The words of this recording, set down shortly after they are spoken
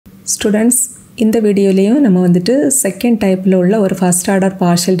Students, இந்த வீடியோலயும் நம்ம வந்துட்டு செகண்ட் டைப்ல உள்ள ஒரு ஃபர்ஸ்ட் ஆர்டர்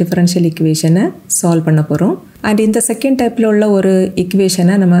பார்ஷியல் டிஃபரன்ஷியல் ஈக்குவேஷனை சால்வ் பண்ண போறோம். அண்ட் இந்த செகண்ட் டைப்ல உள்ள ஒரு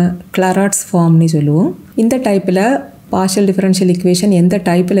ஈக்குவேஷனை நம்ம Clairaut's ஃபார்ம்னு சொல்லுவோம். இந்த டைப்ல partial differential equation எந்த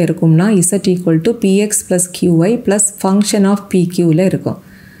டைப்ல இருக்கும்னா z equal to px plus qy plus function of pq ல இருக்கும்.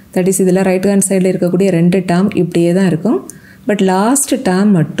 That is இதுல ரைட் ஹேண்ட் சைடுல இருக்கக்கூடிய ரெண்டு டேர்ம் இப்படியே தான் இருக்கும். பட் லாஸ்ட்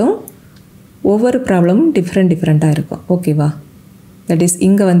டேர்ம் மட்டும் ஒவ்வொரு ப்ராப்ளமும் டிஃபரெண்டா இருக்கும். ஓகேவா? That is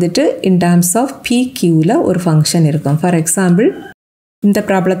இங்க வந்துட்டு in terms of pq ல ஒரு ஃபங்க்ஷன் இருக்கும். For example இந்த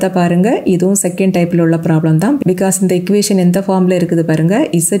ப்ராப்ளத்தை பாருங்க. இதுவும் செகண்ட் டைப்ல உள்ள ப்ராப்ளம் தான். பிகாஸ் இந்த ஈக்குவேஷன் எந்த ஃபார்ம்ல இருக்குது பாருங்க.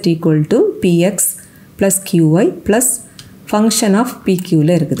 z equal to px plus qy plus function of pq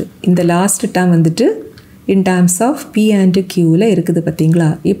ல இருக்குது. இந்த லாஸ்ட் டேர்ம் வந்துட்டு in terms of p and q ல இருக்குது பாத்தீங்களா?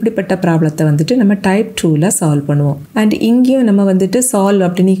 இப்படிப்பட்ட ப்ராப்ளத்தை வந்துட்டு நம்ம டைப் 2 ல சால்வ் பண்ணுவோம். அண்ட் இங்கேயும் நம்ம வந்துட்டு சால்வ்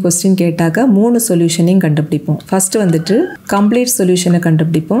அப்படின்னு क्वेश्चन கேட்டாக்க மூணு சொல்யூஷனையும் கண்டுபிடிப்போம். ஃபர்ஸ்ட் வந்துட்டு கம்ப்ளீட் சொல்யூஷனை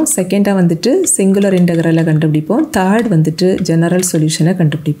கண்டுபிடிப்போம். செகண்டா வந்துட்டு சிங்குலர் இன்டெக்ரலை கண்டுபிடிப்போம். தேர்ட் வந்துட்டு ஜெனரல் சொல்யூஷனை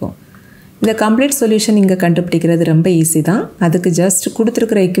கண்டுபிடிப்போம். இந்த கம்ப்ளீட் சொல்யூஷன் இங்க கண்டுபிடிக்கிறது ரொம்ப ஈஸி தான். அதுக்கு ஜஸ்ட்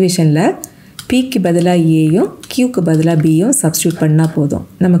கொடுத்திருக்கிற ஈக்குவேஷன்ல p க்கு பதிலா a யும் q க்கு பதிலா b யும் சப்ஸ்டிட்யூட் பண்ணா போதும்.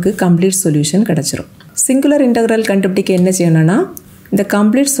 நமக்கு கம்ப்ளீட் சொல்யூஷன் கிடைச்சிரும். சிங்குலர் இன்டெக்ரல் கண்டுபிடிக்க என்ன செய்யணும்னா இந்த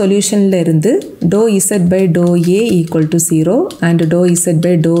கம்ப்ளீட் சொல்யூஷன்ல இருந்து ∂z/∂a = 0 and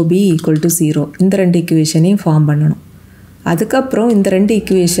 ∂z/∂b = 0 இந்த ரெண்டு ஈக்குவேஷனையும் ஃபார்ம் பண்ணணும். அதுக்கு அப்புறம் இந்த ரெண்டு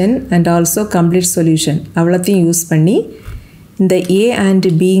equation and also complete solution அவ்வளத்தையும் use பண்ணி இந்த a and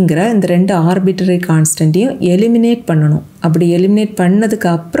bங்கற இந்த ரெண்டு ஆர்பிட்டரி கான்ஸ்டன்ட்டையும் எலிமினேட் பண்ணணும். அப்படி எலிமினேட் பண்ணதுக்கு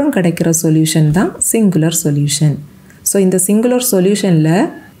அப்புறம் கிடைக்கிற சொல்யூஷன் தான் சிங்குலர் சொல்யூஷன். ஸோ இந்த சிங்குலர் சொல்யூஷன்ல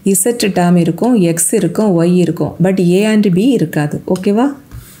z டேர்ம் இருக்கும், x இருக்கும், y இருக்கும். பட் a and b இருக்காது. ஓகேவா?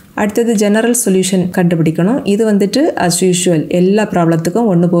 அடுத்தது ஜெனரல் சொல்யூஷன் கண்டுபிடிக்கணும். இது வந்துட்டு as usual எல்லா ப்ராப்ளத்துக்கும்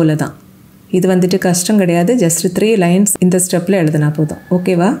ஒன்று போல தான். இது வந்துட்டு கஷ்டம் கிடையாது. ஜஸ்ட் 3 லைன்ஸ் இந்த ஸ்டெப்பில் எழுதினா போதும்.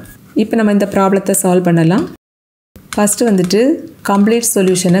 ஓகேவா? இப்போ நம்ம இந்த ப்ராப்ளத்தை சால்வ் பண்ணலாம். ஃபர்ஸ்ட் வந்துட்டு கம்ப்ளீட்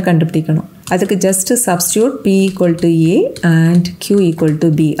சொல்யூஷனை கண்டுபிடிக்கணும். அதுக்கு just substitute p = a and q =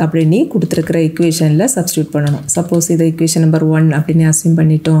 b அப்படின்னு கொடுத்துருக்கிற ஈக்குவேஷனில் சப்ஸ்டிட்யூட் பண்ணணும். சப்போஸ் இதை ஈக்குவேஷன் நம்பர் 1 அப்படின்னு அஸ்யூம்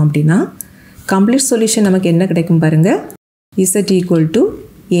பண்ணிட்டோம் அப்படின்னா கம்ப்ளீட் சொல்யூஷன் நமக்கு என்ன கிடைக்கும் பாருங்க. z equal to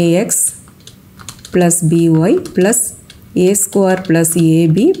ax plus by plus a² plus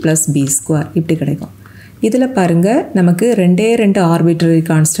ab plus b² இப்படி கிடைக்கும். இதில் பாருங்க நமக்கு ரெண்டு ஆர்பிட்ரரி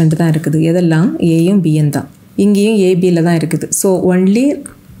கான்ஸ்டன்ட் தான் இருக்குது. எதெல்லாம் ஏயும் பியும் தான். இங்கேயும் ஏபியில் தான் இருக்குது. ஸோ ஒன்லி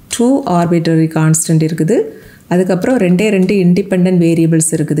 2 ஆர்பிட்ரரி கான்ஸ்டன்ட் இருக்குது. அதுக்கப்புறம் ரெண்டு இண்டிபெண்டன்ட்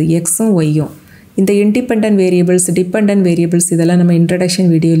வேரியபிள்ஸ் இருக்குது, எக்ஸும் ஒய்யும். இந்த இண்டிபெண்டன்ட் வேரியபிள்ஸ் டிபெண்டன்ட் வேரியபிள்ஸ் இதெல்லாம் நம்ம இன்ட்ரடக்ஷன்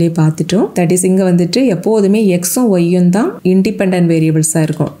வீடியோலேயே பார்த்துட்டோம். தட் இஸ் இங்கே வந்துட்டு எப்போதுமே எக்ஸும் ஒய்யும் தான் இண்டிபெண்டன்ட் வேரியபிள்ஸாக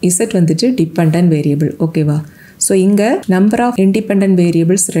இருக்கும். இசட் வந்துட்டு டிபெண்டன்ட் வேரியபிள். ஓகேவா? ஸோ இங்கே number of independent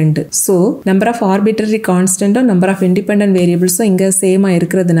variables 2. So number of arbitrary கான்ஸ்டன்ட்டும் number of independent வேரியபிள்ஸும் இங்கே சேமாக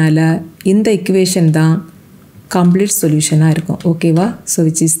இருக்கிறதுனால இந்த இக்குவேஷன் தான் கம்ப்ளீட் சொல்யூஷனாக இருக்கும். ஓகேவா? So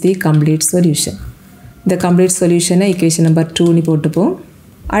which is the complete solution. இந்த கம்ப்ளீட் சொல்யூஷனை ஈக்குவேஷன் நம்பர் 2 போட்டுப்போம்.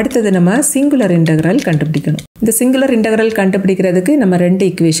 அடுத்தது நம்ம சிங்குலர் இன்டெக்ரல் கண்டுபிடிக்கணும். இந்த சிங்குலர் இன்டெக்ரல் கண்டுபிடிக்கிறதுக்கு நம்ம ரெண்டு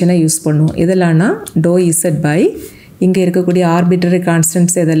ஈக்குவேஷனை யூஸ் பண்ணுவோம். இதெல்லாம்னா ∂z/ இங்கே இருக்கக்கூடிய ஆர்பிட்ரரி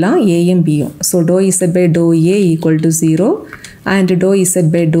கான்ஸ்டன்ட்ஸ் எதெல்லாம் ஏயும் பியும். ஸோ ∂z/∂a = 0 and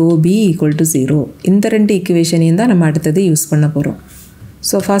 ∂z/∂b = 0 இந்த ரெண்டு ஈக்குவேஷனையும் தான் நம்ம அடுத்தது யூஸ் பண்ண போகிறோம்.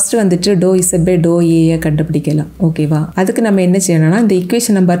 ஸோ ஃபர்ஸ்ட் வந்துட்டு ∂z/∂a கண்டுபிடிக்கலாம். ஓகேவா? அதுக்கு நம்ம என்ன செய்யணும்னா இந்த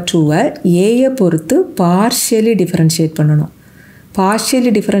ஈக்குவேஷன் நம்பர் 2 ஏயை பொறுத்து பார்ஷியலி டிஃபரன்ஷியேட் பண்ணணும்.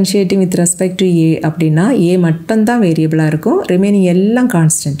 Partially differentiating with respect to ஏ அப்படின்னா ஏ மட்டும்தான் வேரியபிளாக இருக்கும், ரிமைனிங் எல்லாம்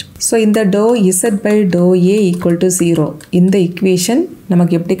கான்ஸ்டன்ட். ஸோ இந்த ∂z/∂a = 0 இந்த ஈக்குவேஷன்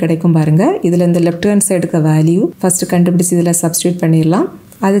நமக்கு எப்படி கிடைக்கும் பாருங்க. இதில் இந்த லெஃப்ட் ஹேண்ட் சைடுக்கு வேல்யூ ஃபர்ஸ்ட் கண்டுபிடிச்சி இதில் சப்ஸ்டிட்யூட் பண்ணிடலாம்.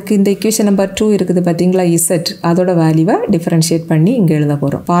 அதுக்கு இந்த ஈக்குவேஷன் நம்பர் 2 இருக்குது பார்த்தீங்களா, z அதோட வேல்யூவை டிஃபரன்ஷியேட் பண்ணி இங்கே எழுத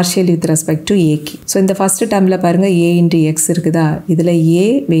போகிறோம் பார்ஷியலி வித் ரெஸ்பெக்ட் டு ஏக்கு. ஸோ இந்த ஃபர்ஸ்ட் டேர்மில் பாருங்கள் a × x இருக்குதா. இதில் a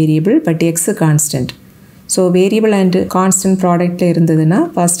variable but x constant. So variable and constant ப்ராடக்டில் இருந்ததுன்னா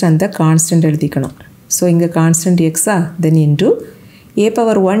ஃபர்ஸ்ட் அந்த கான்ஸ்டன்ட் எழுதிக்கணும். ஸோ இங்கே constant exa then into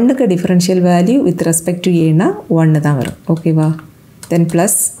a⁴ differential value with respect to ஏன்னா 1 தான் வரும். ஓகேவா? தென்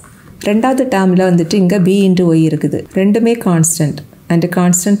ப்ளஸ் ரெண்டாவது டேர்மில் வந்துட்டு இங்கே b × y இருக்குது. ரெண்டுமே கான்ஸ்டன்ட் அண்ட்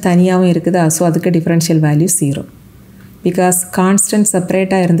கான்ஸ்டன்ட் தனியாகவும் இருக்குதா. ஸோ அதுக்கு டிஃபரன்ஷியல் வேல்யூ 0. பிகாஸ் கான்ஸ்டன்ட்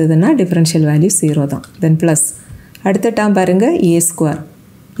செப்பரேட்டாக இருந்ததுன்னா டிஃபரன்ஷியல் வேல்யூ 0 தான். தென் ப்ளஸ் அடுத்த டேர்ம் பாருங்கள் a².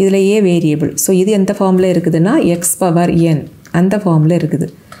 இதில் a வேரியபிள். ஸோ இது எந்த ஃபார்மில் இருக்குதுன்னா x⁴n அந்த ஃபார்மில் இருக்குது.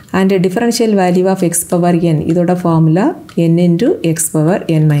 And differential value of x⁴n இதோட formula n ×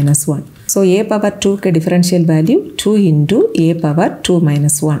 x⁴n - 1. So a⁴2க்கு differential value 2 × a⁴2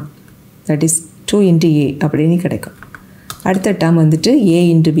 - 1 that is 2 × a அப்படின்னு கிடைக்கும். அடுத்த டேர்ம் வந்துட்டு a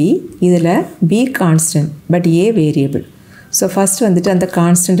 × b. இதில் b constant but a variable. So first வந்துட்டு அந்த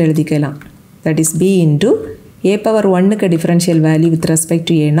கான்ஸ்டன்ட் எழுதிக்கலாம். That is b into a power 1க்கு differential value with respect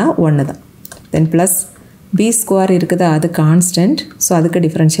to ஏனா 1 தான். தென் ப்ளஸ் b ஸ்கொயர் இருக்குதா, அது கான்ஸ்டன்ட். ஸோ அதுக்கு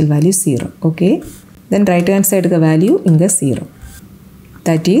டிஃபரன்ஷியல் வேல்யூ 0. ஓகே, தென் ரைட் ஹேண்ட் சைடுக்கு வேல்யூ இங்கே 0.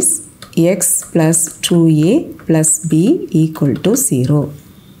 That is x plus 2a plus b equal to 0.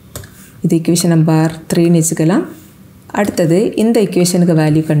 இது equation number 3ன்னு வச்சுக்கலாம். அடுத்தது இந்த இக்குவேஷனுக்கு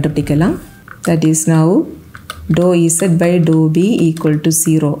வேல்யூ கண்டுபிடிக்கலாம். That is now dou z by dou b equal to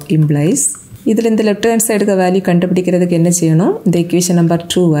 0 implies இதில் இந்த லெஃப்ட் ஹேண்ட் சைடுக்கு வேல்யூ கண்டுபிடிக்கிறதுக்கு என்ன செய்யணும், இந்த இக்குவேஷன் நம்பர்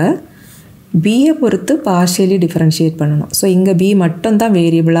 2வை பியை பொறுத்து பார்ஷியலி டிஃபரன்ஷியேட் பண்ணணும். ஸோ இங்கே b மட்டும் தான்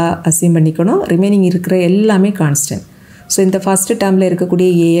வேரியபிளாக அசீம் பண்ணிக்கணும், ரிமைனிங் இருக்கிற எல்லாமே கான்ஸ்டன்ட். ஸோ இந்த ஃபஸ்ட்டு டேர்மில் இருக்கக்கூடிய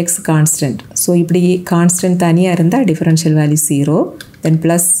ax கான்ஸ்டன்ட். ஸோ இப்படி கான்ஸ்டன்ட் தனியாக இருந்தால் டிஃபரன்ஷியல் வேல்யூ 0. தென்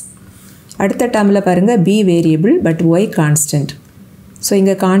ப்ளஸ் அடுத்த டேர்மில் பாருங்கள் b variable but y constant. So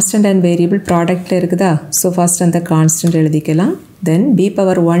இங்கே கான்ஸ்டன்ட் அண்ட் வேரியபிள் ப்ராடக்டில் இருக்குதா. ஸோ ஃபஸ்ட் அந்த கான்ஸ்டன்ட் எழுதிக்கலாம். தென் b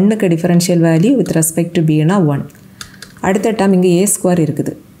பவர் 1க்கு differential value with respect to bனா 1. அடுத்த டேர்ம் இங்கே a ஸ்கொயர்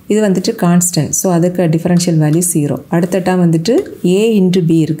இருக்குது, இது வந்துட்டு கான்ஸ்டன்ட். ஸோ அதுக்கு டிஃபரன்ஷியல் வேல்யூ 0. அடுத்த டேர்ம் வந்துட்டு a இன்ட்டு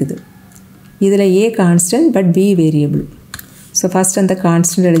b இருக்குது, இதில் a constant but b variable. So first அந்த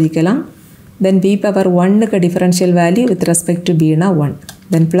கான்ஸ்டன்ட் எழுதிக்கலாம். தென் b பவர் 1க்கு differential value with respect to bனா 1.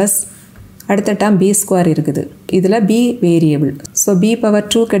 Then plus அடுத்த டேர்ம் b ஸ்கொயர் இருக்குது, இதில் b variable. So b power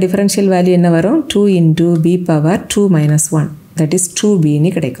 2க்கு டிஃபரன்ஷியல் வேல்யூ என்ன வரும், 2 into b power 2 minus 1 that is 2bன்னு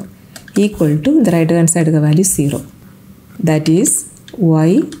கிடைக்கும். ஈக்குவல் டு இந்த ரைட் ஹேண்ட் சைடுக்கு value 0. That is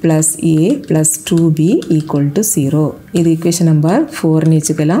y plus a plus 2b equal to 0. இது இக்குவேஷன் நம்பர் 4ன்னு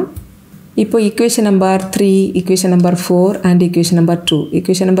வச்சுக்கலாம். இப்போ equation number 3, equation number 4 and equation number 2.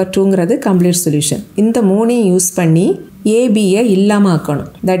 Equation number 2ங்கிறது complete solution. இந்த மூணையும் use பண்ணி ஏபியை இல்லாமல் ஆக்கணும்.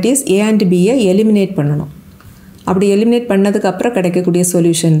 தட் இஸ் ஏ அண்ட் பியை எலிமினேட் பண்ணணும். அப்படி எலிமினேட் பண்ணதுக்கப்புறம் கிடைக்கக்கூடிய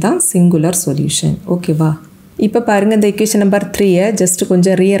சொல்யூஷன் தான் சிங்குலர் சொல்யூஷன். ஓகேவா? இப்போ பாருங்கள், இந்த இக்குவேஷன் நம்பர் 3யை ஜஸ்ட்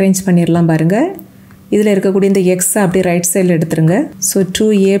கொஞ்சம் ரீஅரேஞ்ச் பண்ணிடலாம். பாருங்கள், இதில் இருக்கக்கூடிய இந்த எக்ஸை அப்படி ரைட் சைடில் எடுத்துருங்க. So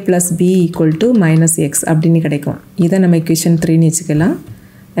 2a plus b equal to minus X அப்படின்னு கிடைக்கும். இதை நம்ம இக்குவேஷன் 3ன்னு வச்சுக்கலாம்.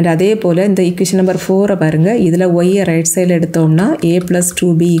 அண்ட் அதே போல் இந்த இக்குவேஷன் நம்பர் 4 பாருங்கள், இதில் ஒய்யை ரைட் சைடில் எடுத்தோம்னா a plus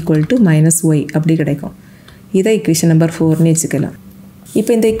 2b equal to minus Y அப்படி கிடைக்கும். இதை இக்குவேஷன் நம்பர் 4ன்னு வச்சுக்கலாம்.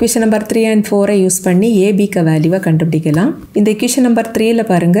 இப்போ இந்த இக்குவேஷன் நம்பர் 3 அண்ட் 4ஐ யூஸ் பண்ணி ஏபிக்கு வேல்யூவை கண்டுபிடிக்கலாம். இந்த இக்குவேஷன் நம்பர் 3ல்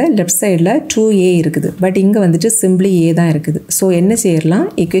பாருங்கள், லெஃப்ட் சைடில் 2a இருக்குது, பட் இங்கே வந்துட்டு சிம்பிளி a தான் இருக்குது. ஸோ என்ன செய்யலாம்,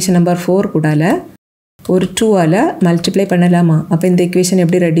 இக்குவேஷன் நம்பர் 4 கூடால ஒரு 2ஆல் மல்டிப்ளை பண்ணலாமா? அப்போ இந்த இக்குவேஷன்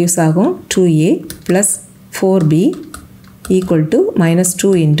எப்படி ரெடியூஸ் ஆகும், 2a plus 4b equal to minus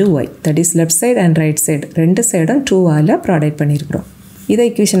 2 into Y. That is left side and right side ரெண்டு சைடும் 2ஆல் ப்ராடக்ட் பண்ணியிருக்கிறோம். இதை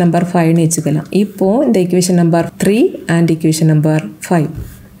இக்குவேஷன் நம்பர் 5ன்னு வச்சுக்கலாம். இப்போது இந்த equation number 3 and equation number 5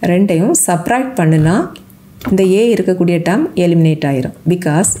 ரெண்டையும் சப்ராக்ட் பண்ணுனா இந்த a இருக்கக்கூடிய டேர்ம் எலிமினேட் ஆயிரும்.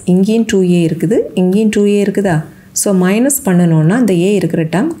 பிகாஸ் இங்கேயும் 2a இருக்குது, இங்கேயும் 2a இருக்குதா. ஸோ மைனஸ் பண்ணணுன்னா இந்த a இருக்கிற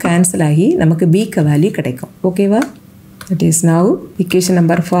டேர்ம் கேன்சல் ஆகி நமக்கு bக்கு வேல்யூ கிடைக்கும். ஓகேவா? That is now equation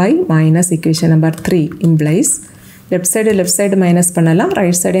number 5 minus equation number 3 implies left side minus பண்ணலாம்,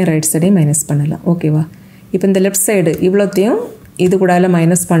 ரைட் சைடையும் மைனஸ் பண்ணலாம். ஓகேவா? இப்போ இந்த லெஃப்ட் சைடு இவ்வளோத்தையும் இது கூடால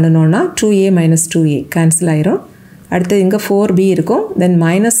மைனஸ் பண்ணணுன்னா 2a மைனஸ் 2a கேன்சல் ஆயிரும். அடுத்து இங்கே 4b இருக்கும், தென்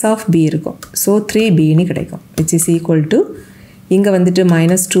மைனஸ் ஆஃப் b இருக்கும். ஸோ 3bன்னு கிடைக்கும், விச் இஸ் ஈக்குவல் டு இங்கே வந்துட்டு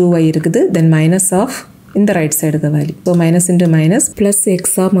மைனஸ் 2y இருக்குது, தென் மைனஸ் ஆஃப் இந்த ரைட் சைடுக்கு value. So minus into minus plus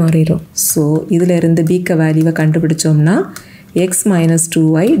எக்ஸாக மாறிடும். ஸோ இதில் இருந்து bக்கு வேல்யூவை கண்டுபிடிச்சோம்னா x minus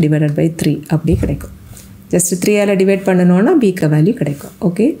 2y divided by 3 அப்படி கிடைக்கும். ஜஸ்ட் 3ஆல் டிவைட் பண்ணணுன்னா bக்கு வேல்யூ கிடைக்கும்.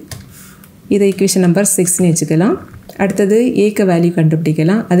 ஓகே, இதை இக்குவேஷன் நம்பர் 6ன்னு வச்சுக்கலாம். அடுத்தது ஏக்கு வேல்யூ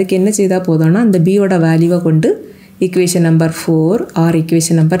கண்டுபிடிக்கலாம். அதுக்கு என்ன செய்தால் போதும்னா இந்த பியோட வேல்யூவை கொண்டு equation number 4 R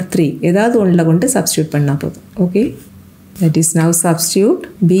equation number 3 ஏதாவது ஒன்றில் கொண்டு சப்ஸ்டியூட் பண்ணால் போதும். Okay, that is now substitute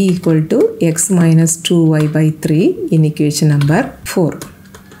b equal to X minus 2y by 3 in equation number 4.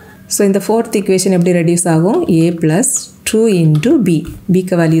 So இந்த 4th இக்குவேஷன் எப்படி ரெடியூஸ் ஆகும், a ப்ளஸ் 2 இன்ட்டு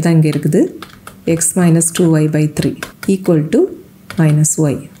bக்கு வேல்யூ தான் இங்கே இருக்குது, X minus 2y by 3 equal to minus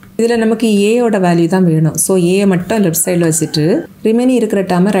Y. இதில் நமக்கு ஏயோட value தான் வேணும். ஸோ ஏ மட்டும் லெஃப்ட் சைடில் வச்சுட்டு ரிமைனிங் இருக்கிற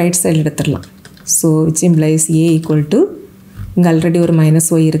டேர்மை ரைட் சைடில் எடுத்துடலாம். So which implies A equal to இங்கே ஆல்ரெடி ஒரு மைனஸ்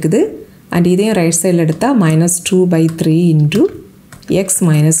ஒய் இருக்குது, அண்ட் இதையும் ரைட் சைடில் எடுத்தால் minus 2 by 3 into X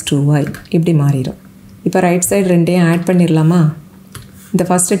minus 2y இப்படி மாறிடும். இப்போ ரைட் சைடு ரெண்டையும் ஆட் பண்ணிடலாமா? இந்த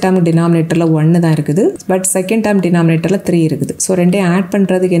ஃபஸ்ட்டு டேர்ம் டினாமினேட்டரில் 1 தான் இருக்குது, பட் செகண்ட் டேர்ம் டினாமினேட்டரில் 3 இருக்குது. ஸோ ரெண்டையும் ஆட்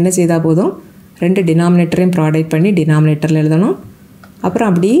பண்ணுறதுக்கு என்ன செய்தால் போதும், ரெண்டு டினாமினேட்டரையும் ப்ராடக்ட் பண்ணி டினாமினேட்டரில் எழுதணும். அப்புறம்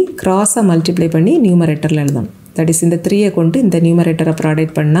அப்படி கிராஸாக மல்டிப்ளை பண்ணி நியூமரேட்டரில் எழுதணும். தட் இஸ் இந்த 3ஐ கொண்டு இந்த நியூமரேட்டரை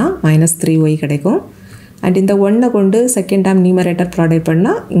ப்ராடக்ட் பண்ணால் மைனஸ் 3y கிடைக்கும். அண்ட் இந்த 1ஐ கொண்டு செகண்ட் டேர்ம் நியூமரேட்டர் ப்ராடக்ட்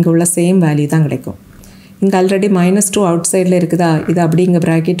பண்ணால் இங்கே உள்ள சேம் வேல்யூ தான் கிடைக்கும். இங்கே ஆல்ரெடி மைனஸ் 2 அவுட் சைடில் இருக்குதா, இது அப்படி இங்கே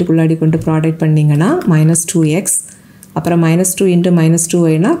ப்ராக்கெட்டுக்குள்ளாடி கொண்டு ப்ராடக்ட் பண்ணிங்கன்னா மைனஸ் 2x அப்புறம் -2 into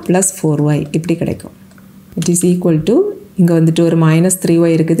 -2y ப்ளஸ் 4y இப்படி கிடைக்கும். இட் இஸ் ஈக்குவல் டு இங்கே வந்துட்டு ஒரு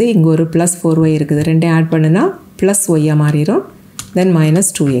 -3y இருக்குது, இங்கே ஒரு ப்ளஸ் 4y இருக்குது, ரெண்டையும் ஆட் பண்ணுனா ப்ளஸ் ஒய்யாக மாறிடும். தென்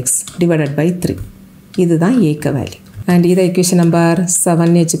 -2x டிவைடட் பை 3. இதுதான் ஏக்க வேல்யூ. அண்ட் இதை equation நம்பர்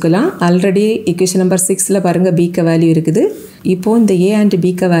 7 வச்சுக்கலாம். ஆல்ரெடி equation நம்பர் 6ல் பாருங்கள் பிக்க வேல்யூ இருக்குது. இப்போது இந்த ஏ அண்ட்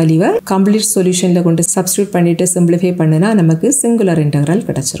பிக்க வேல்யூவை கம்ப்ளீட் சொல்யூஷனில் கொண்டு சப்ஸ்டியூட் பண்ணிவிட்டு சிம்பிளிஃபை பண்ணுனா நமக்கு சிங்குலர் இன்டெக்ரல்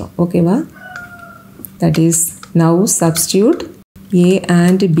கிடச்சிரும். ஓகேவா? That is now substitute A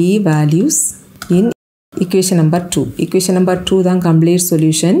and B values in equation number 2. equation number 2 தான் கம்ப்ளீட்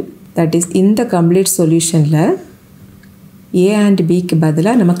சொல்யூஷன். தட் இஸ் இந்த கம்ப்ளீட் சொல்யூஷனில் ஏ அண்ட் பிக்கு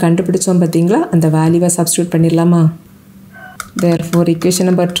பதிலாக நம்ம கண்டுபிடிச்சோம் பார்த்தீங்களா, அந்த வேல்யூவை சப்ஸ்டியூட் பண்ணிடலாமா? Therefore, equation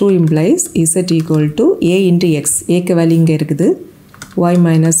number 2 implies z equal to a into x. ஏக்கு வேல்யூ இங்கே இருக்குது. y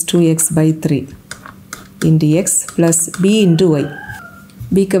minus 2x by 3 into x plus b into y.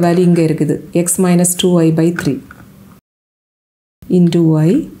 bக்கு value இங்கே இருக்குது. x minus 2y by 3 into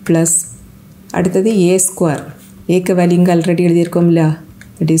y plus அடுத்தது a square. ஏக்கு value இங்கே already எழுதியிருக்கோம் இல்லையா?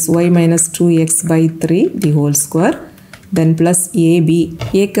 It is y minus 2x by 3 the whole square. Then plus ab.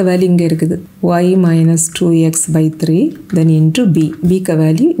 ஏக்க value இங்கே இருக்குது. y minus 2x by 3 then into b. bக்க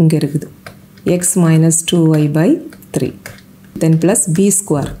value இங்கே இருக்குது. x minus 2y by 3 then plus b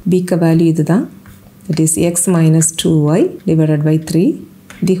square. bக்க value இதுதான். That is x minus 2y divided by 3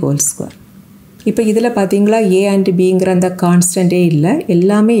 the whole square. இப்போ இதில் பார்த்தீங்களா a and bங்கிற அந்த கான்ஸ்டன்டே இல்லை,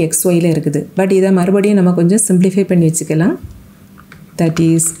 எல்லாமே xyல இருக்குது. பட் இதை மறுபடியும் நம்ம கொஞ்சம் சிம்பிளிஃபை பண்ணி வச்சுக்கலாம். that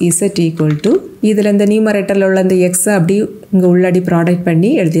is z equal to இதில் இந்த நியூமரேட்டரில் உள்ள இந்த எக்ஸை அப்படி இங்கே உள்ளாடி ப்ராடக்ட் பண்ணி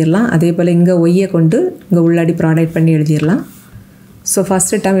எழுதிடலாம். அதே போல் இங்கே ஒய்யை கொண்டு இங்கே உள்ளாடி ப்ராடக்ட் பண்ணி எழுதிடலாம். ஸோ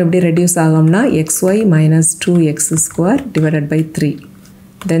ஃபஸ்ட்டு டேர்ம் எப்படி ரெடியூஸ் ஆகும்னா xy minus 2x square divided by 3.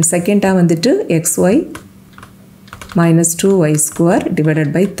 Then second term வந்துட்டு xy minus 2y square divided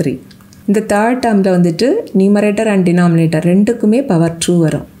by 3. இந்த தேர்ட் டேர்மில் வந்துட்டு நியூமரேட்டர் அண்ட் டினாமினேட்டர் ரெண்டுக்குமே பவர் 2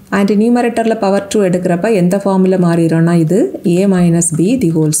 வரும். அண்ட் நியூமரேட்டரில் பவர் 2 எடுக்கிறப்ப எந்த ஃபார்முலா மாறிடும்னா இது a minus b the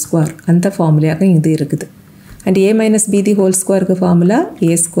whole square. அந்த ஃபார்முலாக இது இருக்குது. And a minus b the whole squareக்கு formula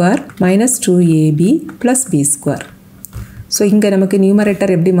a square minus 2ab plus b square. So இங்கே நமக்கு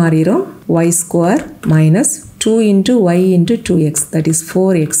நியூமரேட்டர் எப்படி மாறிடும்? y square minus 2 into y into 2x that is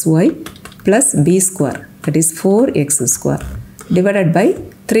 4xy plus b square that is 4x square divided by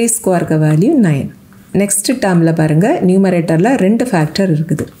 3 ஸ்கொயருக்கு value 9. Next டேர்மில் பாருங்கள் நியூமரேட்டரில் ரெண்டு factor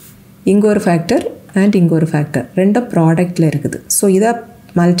இருக்குது. இங்கே ஒரு ஃபேக்டர் அண்ட் இங்கே ஒரு ஃபேக்டர் ரெண்டும் ப்ராடக்டில் இருக்குது. ஸோ இதை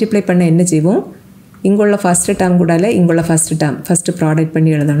மல்டிப்ளை பண்ண என்ன செய்வோம்? இங்குள்ள ஃபஸ்ட்டு டேர்ம் கூடால இங்குள்ள ஃபஸ்ட்டு டேர்ம் ஃபஸ்ட்டு ப்ராடக்ட்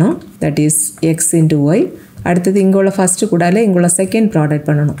பண்ணி எழுதணும். That is X into Y. அடுத்தது இங்குள்ள ஃபஸ்ட்டு கூடால இங்குள்ள செகண்ட் ப்ராடக்ட்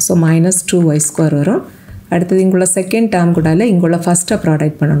பண்ணணும். ஸோ -2y ஸ்கொயர் வரும். அடுத்தது இங்குள்ள செகண்ட் டேர்ம் கூடால இங்குள்ள ஃபஸ்ட்டை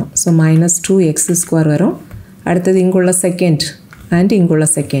ப்ராடக்ட் பண்ணணும். ஸோ -2x ஸ்கொயர் வரும். அடுத்தது இங்குள்ள செகண்ட் அண்ட் இங்குள்ள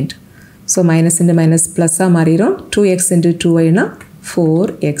second. So minus into minus ப்ளஸ்ஸாக மாறிடும். 2x into 2yனா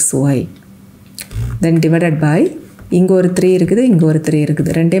 4xy. Then divided by இங்கே ஒரு 3 இருக்குது, இங்கே ஒரு 3 இருக்குது,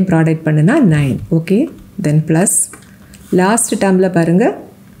 ரெண்டையும் ப்ராடக்ட் பண்ணுனா 9. ஓகே. தென் ப்ளஸ் லாஸ்ட் டேர்மில் பாருங்கள்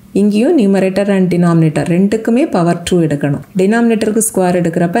இங்கேயும் நியூமரேட்டர் அண்ட் டினாமினேட்டர் ரெண்டுக்குமே பவர் 2 எடுக்கணும். டினாமினேட்டருக்கு ஸ்கொயர்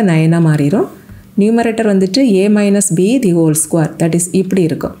எடுக்கிறப்ப 9ஆக மாறிடும். நியூமரேட்டர் வந்துட்டு a minus b the whole square that is இப்படி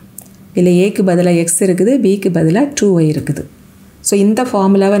இருக்கும். இல்லை ஏக்கு பதிலாக x இருக்குது, பிக்கு பதிலாக 2y இருக்குது. ஸோ இந்த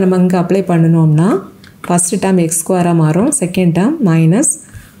ஃபார்முலாவை நம்ம இங்கே அப்ளை பண்ணணும்னா ஃபஸ்ட்டு டேர்ம் எக்ஸ் ஸ்கொயராக மாறும், second term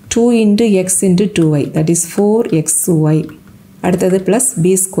 -2 into x into 2y that is 4xy. அடுத்தது plus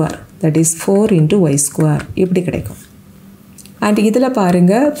b square that is 4 into y square இப்படி கிடைக்கும். அண்ட் இதில்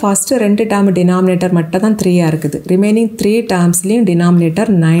பாருங்கள் ஃபஸ்ட்டு ரெண்டு டேர்ம் டினாமினேட்டர் மட்டும் தான் 3ஆக இருக்குது. ரிமைனிங் 3 டேர்ம்ஸ்லேயும்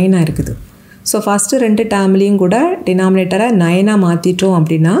டினாமினேட்டர் 9ஆக இருக்குது. ஸோ ஃபஸ்ட்டு ரெண்டு டேர்ம்லேயும் கூட டினாமினேட்டரை 9ஆக மாற்றிட்டோம்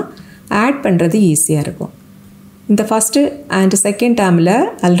அப்படின்னா ஆட் பண்ணுறது ஈஸியாக இருக்கும். இந்த ஃபஸ்ட்டு அண்ட் செகண்ட் டேர்மில்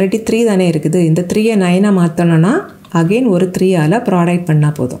ஆல்ரெடி 3 தானே இருக்குது. இந்த 3ஐ 9ஆக மாற்றணும்னா அகெயின் ஒரு 3ஆல் ப்ராடக்ட்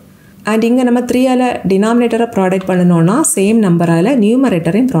பண்ணால் போதும். அண்ட் இங்கே நம்ம 3ஆல் டினாமினேட்டரை ப்ராடக்ட் பண்ணணும்னா சேம் நம்பரால்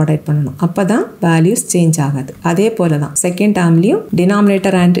நியூமரேட்டரையும் ப்ராடக்ட் பண்ணணும். அப்போ தான் வேல்யூஸ் சேஞ்ச் ஆகாது. அதே போல் தான் செகண்ட் டேர்ம்லேயும்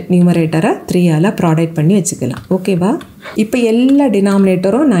டினாமினேட்டர் அண்ட் நியூமரேட்டரை 3ஆல் ப்ராடக்ட் பண்ணி வச்சுக்கலாம். ஓகேவா? இப்போ எல்லா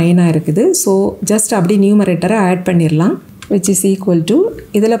டினாமினேட்டரும் 9ஆக இருக்குது. ஸோ ஜஸ்ட் அப்படி நியூமரேட்டரை ஆட் பண்ணிடலாம். விச் இஸ் ஈக்குவல் டு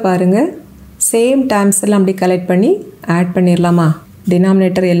இதில் பாருங்கள் சேம் டேர்ம்ஸ் எல்லாம் அப்படி கலெக்ட் பண்ணி ஆட் பண்ணிடலாமா?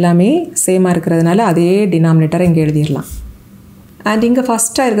 டினாமினேட்டர் எல்லாமே சேமாக இருக்கிறதுனால அதே டினாமினேட்டரை இங்கே எழுதிடலாம். அண்ட் இங்கே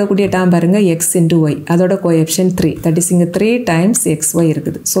ஃபஸ்ட்டாக இருக்கக்கூடிய டேர்ம் பாருங்கள் எக்ஸ் இன்ட்டு ஒய், அதோட கோஎஃபிஷியன்ட் 3. தட் இஸ் இங்கே 3 times xy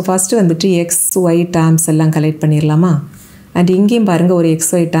இருக்குது. ஸோ ஃபஸ்ட்டு வந்துட்டு xy டேர்ம்ஸ் எல்லாம் கலெக்ட் பண்ணிடலாமா? அண்ட் இங்கேயும் பாருங்கள் ஒரு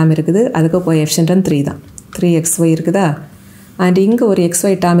xy டேர்ம் இருக்குது, அதுக்கு கோஎஃபிஷியன்ட்டும் 3 தான். 3xy இருக்குதா? அண்ட் இங்கே ஒரு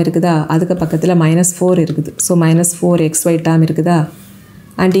xy டேர்ம் இருக்குதா, அதுக்கு பக்கத்தில் -4 இருக்குது. ஸோ -4xy டேர்ம் இருக்குதா?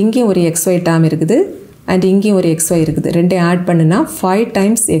 அண்ட் இங்கேயும் ஒரு xy டேர்ம் இருக்குது அண்ட் இங்கேயும் ஒரு xy இருக்குது. ரெண்டையும் ஆட் பண்ணுனா 5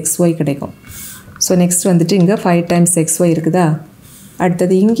 times xy கிடைக்கும். ஸோ நெக்ஸ்ட் வந்துட்டு இங்கே 5 times xy இருக்குதா,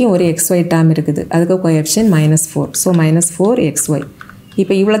 அடுத்தது இங்கேயும் ஒரு xy டேர்ம் இருக்குது, அதுக்கு கோஎஃபிஷியன்ட் -4. So -4xy.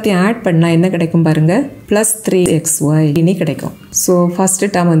 இப்போ இவ்வளோத்தையும் ஆட் பண்ணால் என்ன கிடைக்கும் பாருங்கள், +3xy இனி கிடைக்கும். ஸோ ஃபஸ்ட்டு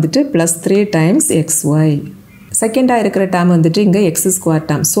டேர்ம் வந்துட்டு +3 times xy. செகண்டாக இருக்கிற டேர்ம் வந்துட்டு இங்கே x²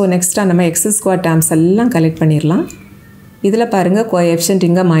 டேர்ம். ஸோ நெக்ஸ்ட்டாக நம்ம x² டேர்ம்ஸ் எல்லாம் கலெக்ட் பண்ணிடலாம். இதில் பாருங்கள் கோஎஃபிஷியன்ட்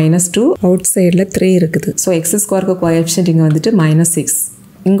இங்கே -2, அவுட் சைடில் 3 இருக்குது. ஸோ x²க்கு கோஎஃபிஷியன்ட் இங்கே வந்துட்டு -6.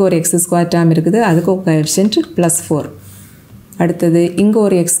 இங்கே ஒரு x² டேர்ம் இருக்குது, அதுக்கு கோஎஃபிஷியன்ட் +4. அடுத்தது இங்கே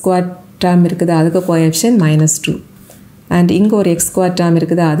ஒரு x² டேர்ம் இருக்குது, அதுக்கு கோஎஃபிஷியன்ட் -2. அண்ட் இங்கே ஒரு x² டேர்ம்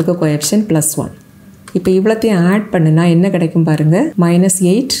இருக்குது, அதுக்கு கோஎஃபிஷியன்ட் +1. இப்போ இவ்வளோத்தையும் ஆட் பண்ணுனா என்ன கிடைக்கும் பாருங்கள்,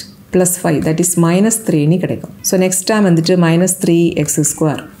 -8 + 5 தட் இஸ் -3 கிடைக்கும். ஸோ நெக்ஸ்ட் டேர்ம் வந்துட்டு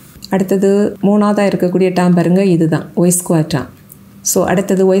 -3x². அடுத்தது மூணாவதாக இருக்கக்கூடிய டேர்ம் பாருங்கள், இதுதான் y² டேர்ம். ஸோ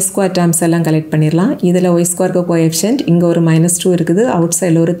அடுத்தது y² டேர்ம்ஸ் எல்லாம் கலெக்ட் பண்ணிடலாம். இதில் y²க்கு கோஎஃபிஷியன்ட் இங்கே ஒரு -2 இருக்குது, அவுட்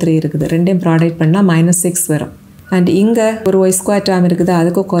சைடில் ஒரு 3 இருக்குது, ரெண்டையும் ப்ராடக்ட் பண்ணால் -6 வரும். அண்ட் இங்கே ஒரு y² டேர்ம் இருக்குது,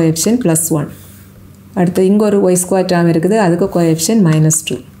 அதுக்கு கோஎஃபிஷியன்ட் +1. அடுத்து இங்கே ஒரு y² டேர்ம் இருக்குது, அதுக்கு கோஎஃபிஷியன்ட்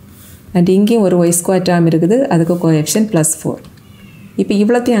 -2. அண்ட் இங்கேயும் ஒரு y² டேர்ம் இருக்குது, அதுக்கு கோஎஃபிஷியன்ட் +4. இப்போ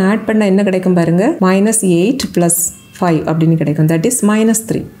இவ்வளோத்தையும் ஆட் பண்ணால் என்ன கிடைக்கும் பாருங்கள், -8 + 5 அப்படின்னு கிடைக்கும், that is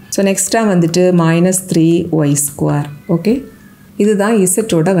 -3. So next term வந்துட்டு -3y². ஓகே, இதுதான்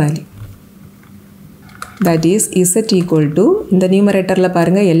இசட்டோட value. That is Z equal to, இந்த நியூமரேட்டரில்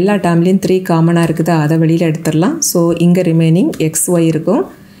பாருங்கள் எல்லா டேர்ம்லேயும் 3 காமனாக இருக்குதா, அதை வெளியில் எடுத்துடலாம். ஸோ இங்கே ரிமைனிங் xy இருக்கும்,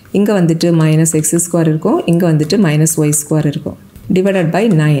 இங்கே வந்துட்டு -x² இருக்கும், இங்கே வந்துட்டு -y² இருக்கும், டிவைடட் பை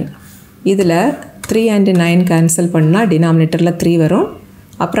 9. இதில் 3 and 9 கேன்சல் பண்ணால் டினாமினேட்டரில் 3 வரும்.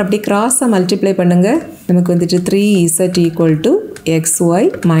 அப்புறம் அப்படி கிராஸாக மல்டிப்ளை பண்ணுங்கள், நமக்கு வந்துட்டு 3z equal to xy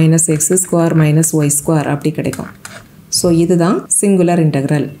 -x² -y² அப்படி கிடைக்கும். ஸோ இதுதான் சிங்குலர்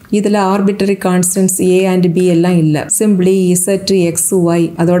இன்டெக்ரல். இதில் arbitrary constants a and b எல்லாம் இல்லை, சிம்பிளி z xy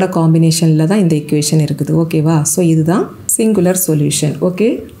அதோட காம்பினேஷனில் தான் இந்த ஈக்குவேஷன் இருக்குது. ஓகேவா? ஸோ இதுதான் சிங்குலர் சொல்யூஷன். ஓகே,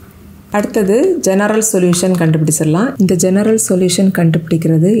 அடுத்தது ஜெனரல் சொல்யூஷன் கண்டுபிடிச்சிடலாம். இந்த ஜெனரல் சொல்யூஷன்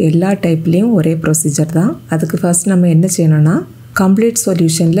கண்டுபிடிக்கிறது எல்லா டைப்லேயும் ஒரே ப்ரொசீஜர் தான். அதுக்கு ஃபர்ஸ்ட் நம்ம என்ன செய்யணும்னா, கம்ப்ளீட்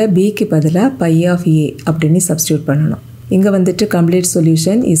சொல்யூஷனில் பிக்கு பதிலாக π(a) அப்படின்னு சப்ஸ்டியூட் பண்ணணும். இங்கே வந்துட்டு complete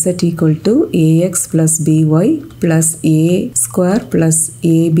solution z equal to ax + by + a² +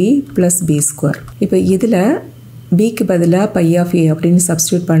 ab + b². இப்போ இதில் பிக்கு பதிலாக π(a) அப்படின்னு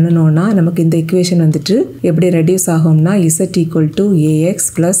சப்ஸ்டியூட் பண்ணணும்னா நமக்கு இந்த ஈக்குவேஷன் வந்துட்டு எப்படி ரெடியூஸ் ஆகும்னா, z equal to ax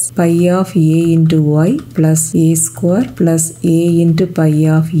 + π(a) × y + a² + a ×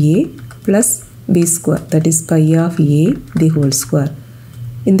 π(a) + b² that is π(a) the whole square.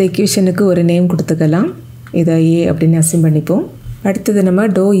 இந்த ஈக்குவேஷனுக்கு ஒரு நேம் கொடுத்துக்கலாம், இதை a அப்படின்னு அசிம் பண்ணிப்போம். அடுத்தது நம்ம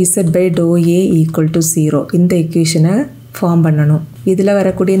 ∂z/∂a = 0 இந்த ஈக்குவேஷனை ஃபார்ம் பண்ணணும். இதில்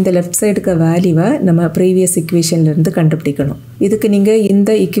வரக்கூடிய இந்த லெஃப்ட் சைடுக்கு வேல்யூவை நம்ம ப்ரீவியஸ் ஈக்குவேஷன்லேருந்து கண்டுபிடிக்கணும். இதுக்கு நீங்கள் இந்த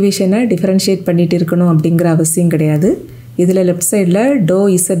ஈக்குவேஷனை டிஃபரன்ஷியேட் பண்ணிட்டு இருக்கணும் அப்படிங்கிற அவசியம் கிடையாது. இதில் லெஃப்ட் சைடில்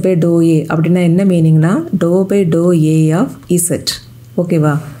 ∂z/∂a அப்படின்னா என்ன மீனிங்னா, ∂/∂a ஆஃப் z.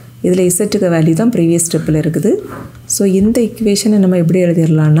 ஓகேவா? இதில் இசட்டுக்கு வேல்யூ தான் ப்ரீவியஸ் ஸ்டெப்பில் இருக்குது. ஸோ இந்த ஈக்குவேஷனை நம்ம எப்படி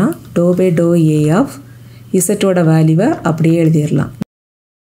எழுதிடலாம்னா, ∂/∂a ஆஃப் இசட்டோட வேல்யூவை அப்படியே எழுதிடலாம்,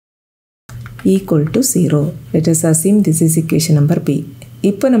 equal to 0. Let us assume this is equation number b.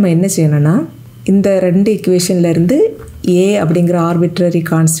 இப்போ நம்ம என்ன செய்யணும்னா, இந்த ரெண்டு ஈக்குவேஷன்லேருந்து a அப்படிங்கிற ஆர்பிட்ரரி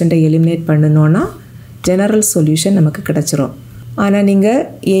கான்ஸ்டண்ட்டை எலிமினேட் பண்ணணுன்னா ஜெனரல் சொல்யூஷன் நமக்கு கிடச்சிரும். ஆனால் நீங்கள்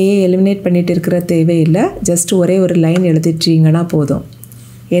ஏஏ எலிமினேட் பண்ணிட்டு இருக்கிற தேவையில்லை, ஜஸ்ட் ஒரே ஒரு லைன் எழுதிட்டீங்கன்னா போதும்.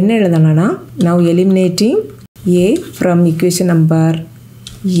 என்ன எழுதணும்னா, now eliminating a from equation number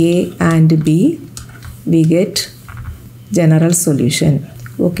a and b we get general solution.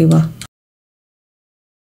 ஓகேவா?